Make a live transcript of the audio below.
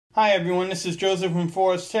Hi everyone, this is Joseph from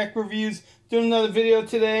Forbes Tech Reviews, doing another video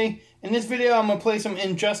today. In this video I'm going to play some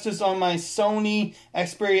Injustice on my Sony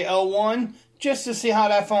Xperia L1 just to see how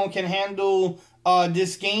that phone can handle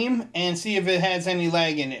this game and see if it has any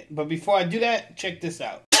lag in it. But before I do that, check this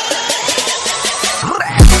out.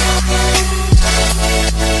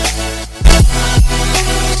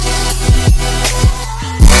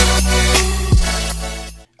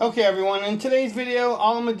 Okay everyone, in today's video,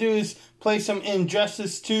 all I'm going to do is play some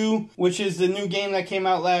Injustice 2, which is the new game that came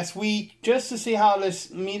out last week, just to see how this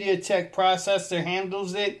MediaTek processor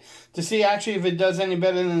handles it, to see actually if it does any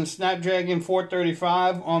better than the Snapdragon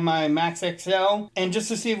 435 on my Max XL, and just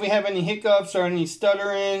to see if we have any hiccups or any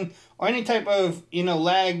stuttering or any type of,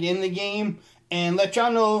 lag in the game, and let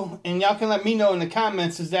y'all know, and y'all can let me know in the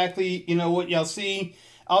comments exactly, what y'all see.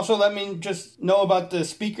 Also, let me just know about the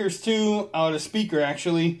speakers too, or the speaker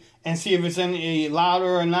actually, and see if it's any louder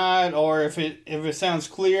or not, or if it sounds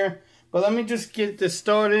clear. But let me just get this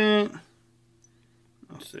started.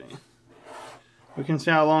 Let's see. We can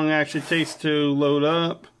see how long it actually takes to load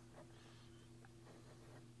up.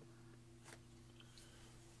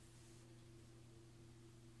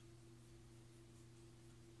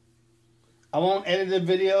 I won't edit the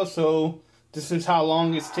video, so this is how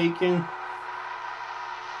long it's taking.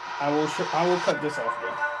 I will cut this off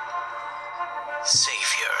though. Savior.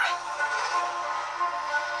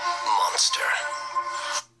 Monster.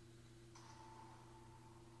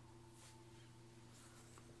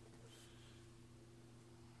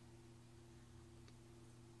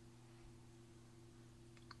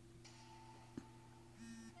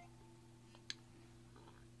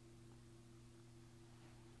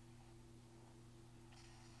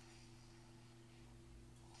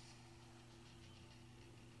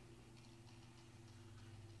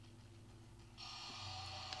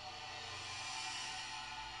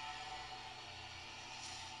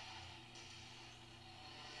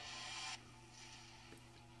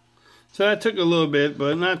 So that took a little bit,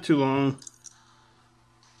 but not too long.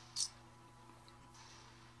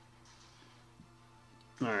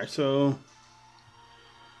 Alright, so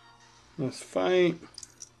let's fight.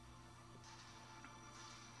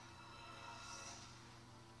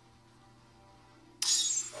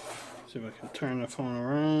 See if I can turn the phone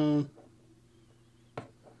around.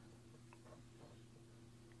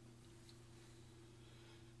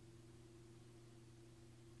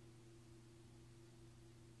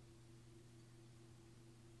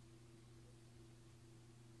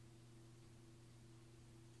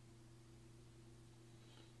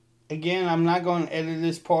 Again, I'm not going to edit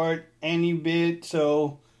this part any bit,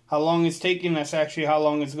 so how long it's taking, that's actually how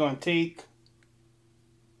long it's going to take.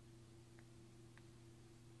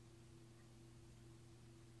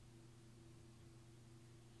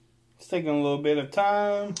 It's taking a little bit of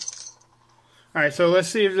time. Alright, so let's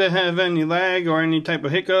see if they have any lag or any type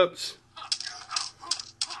of hiccups.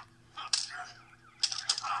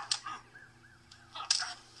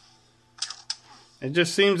 It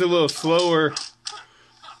just seems a little slower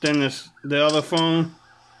than the other phone.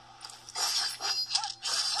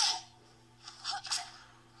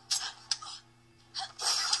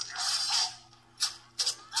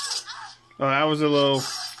 Oh, that was a little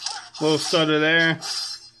stutter there.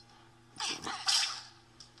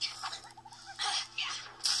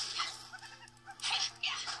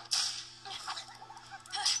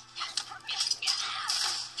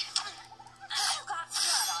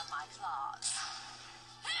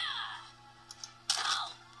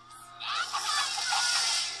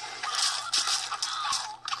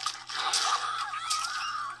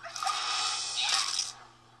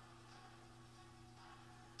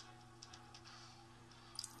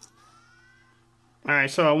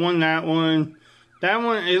 Alright, so I won that one. That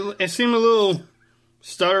one, it seemed a little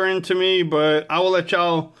stuttering to me, but I will let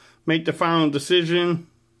y'all make the final decision.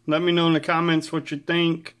 Let me know in the comments what you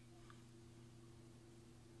think.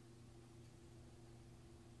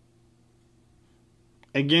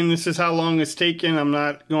 Again, this is how long it's taking. I'm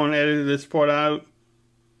not going to edit this part out.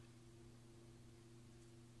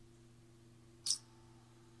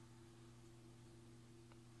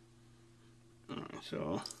 Alright,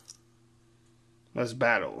 so let's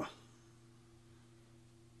battle.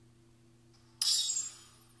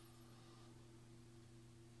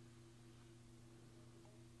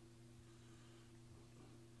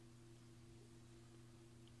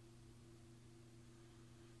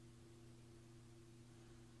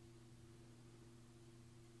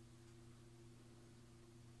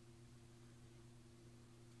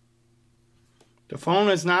 The phone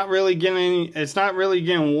is not really getting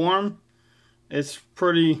warm. It's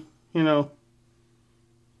pretty,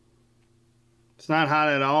 it's not hot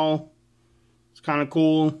at all. It's It's kind of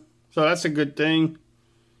cool. So that's a good thing.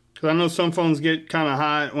 Because I know some phones get kind of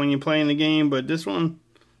hot when you're playing the game. But this one,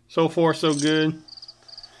 so far, so good.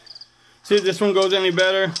 See if this one goes any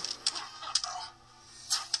better.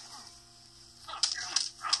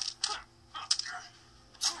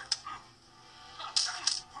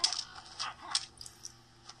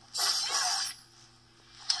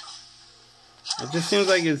 It just seems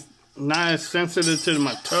like it's not as sensitive to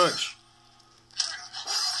my touch.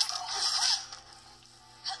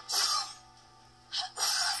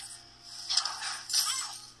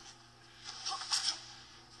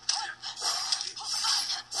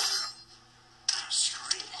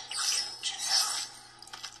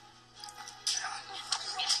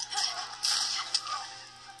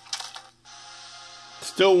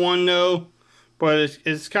 Still one though, but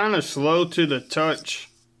it's kind of slow to the touch.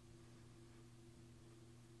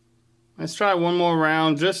 Let's try one more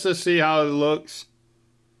round just to see how it looks.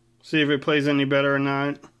 See if it plays any better or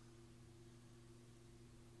not.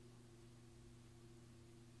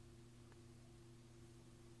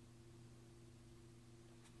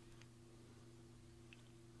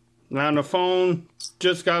 Now the phone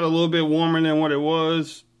just got a little bit warmer than what it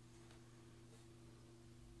was.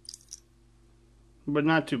 But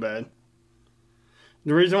not too bad.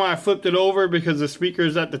 The reason why I flipped it over because the speaker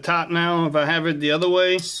is at the top now. If I have it the other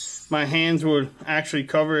way, my hands would actually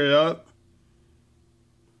cover it up.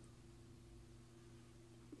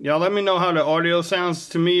 Y'all let me know how the audio sounds.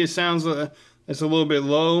 To me, it sounds it's a little bit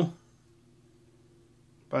low.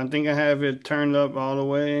 But I think I have it turned up all the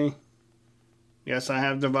way. Yes, I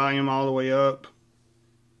have the volume all the way up.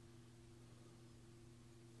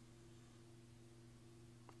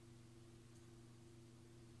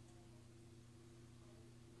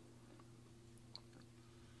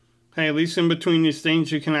 Hey, at least in between these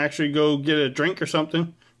things, you can actually go get a drink or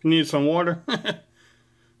something. If you need some water.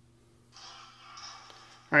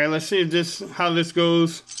 Alright, let's see if how this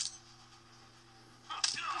goes.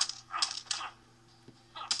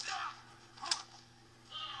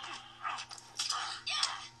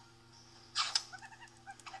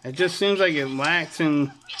 It just seems like it lacks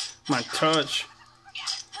in my touch.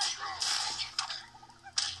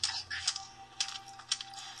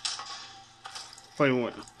 Play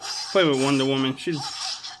with Wonder Woman. She's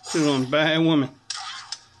one bad woman.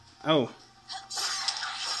 Oh.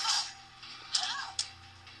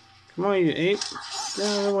 Come on, you ape. Get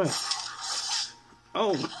out of the way.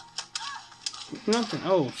 Oh. Nothing.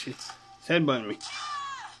 Oh, she's headbutting me.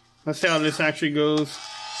 Let's see how this actually goes.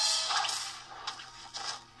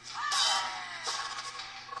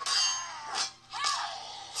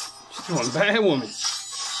 She's one bad woman.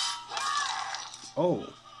 Oh.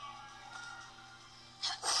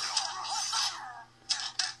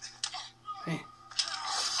 Hey.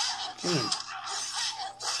 Get him.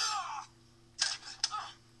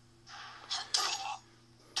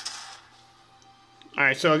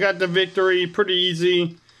 Alright, so I got the victory. Pretty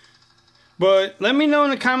easy. But let me know in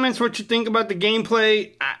the comments what you think about the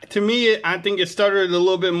gameplay. To me, I think it stuttered a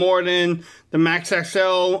little bit more than the Max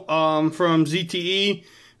XL from ZTE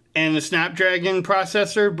and the Snapdragon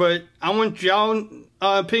processor. But I want y'all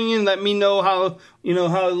opinion. Let me know how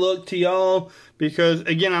how it looked to y'all. Because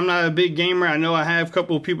again, I'm not a big gamer. I know I have a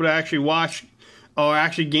couple of people that actually watch or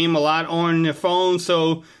actually game a lot on their phone.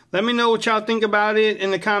 So let me know what y'all think about it in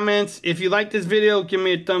the comments. If you like this video, give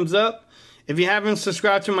me a thumbs up. If you haven't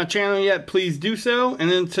subscribed to my channel yet, please do so.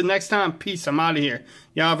 And then until next time, peace. I'm out of here.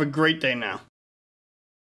 Y'all have a great day now.